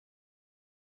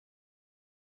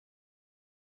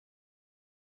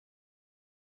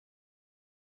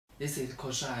This is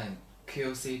KOMSHINE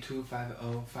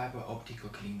KOC-125 fiber optical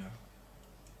cleaner.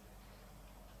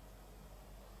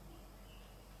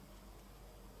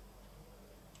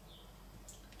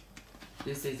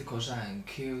 This is KOMSHINE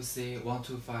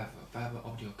KOC-125 fiber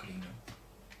optical cleaner.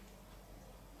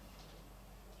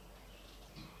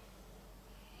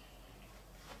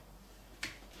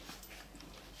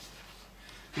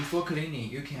 Before cleaning,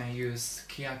 you can use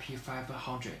KIP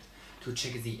 500 to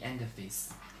check the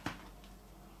interface.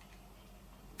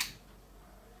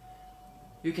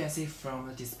 You can see from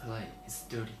the display it's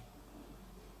dirty.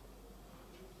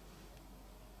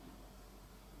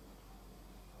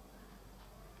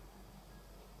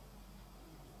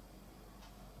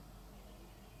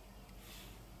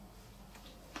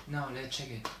 Now let's check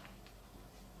it.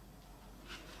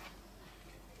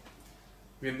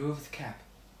 Remove the cap.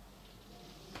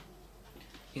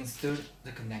 Insert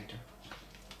the connector.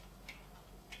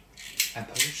 And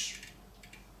push.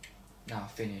 Now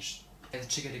finish. Let's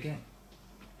check it again.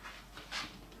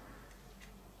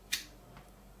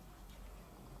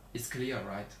 It's clear,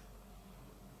 right?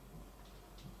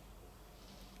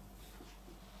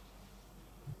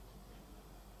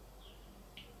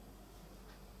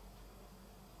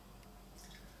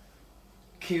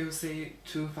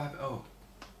 KOC-250.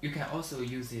 You can also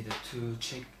use it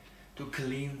to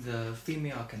clean the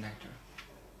female connector.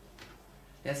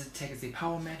 Let's take the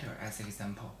power meter as an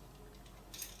example.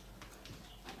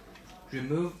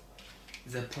 Remove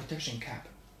the protection cap.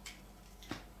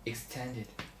 Extend it.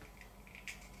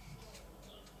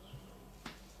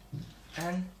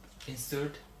 And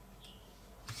insert,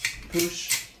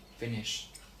 push, finish.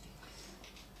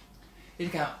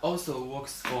 It can also work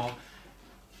for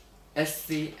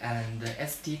SC and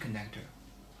ST connector.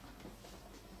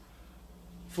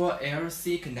 For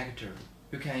LC connector,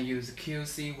 you can use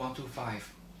KOC-125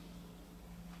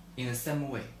 in the same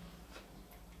way.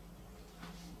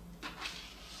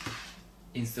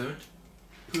 Insert,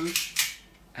 push,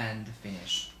 and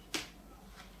finish.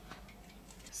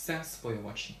 Thanks for your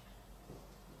watching.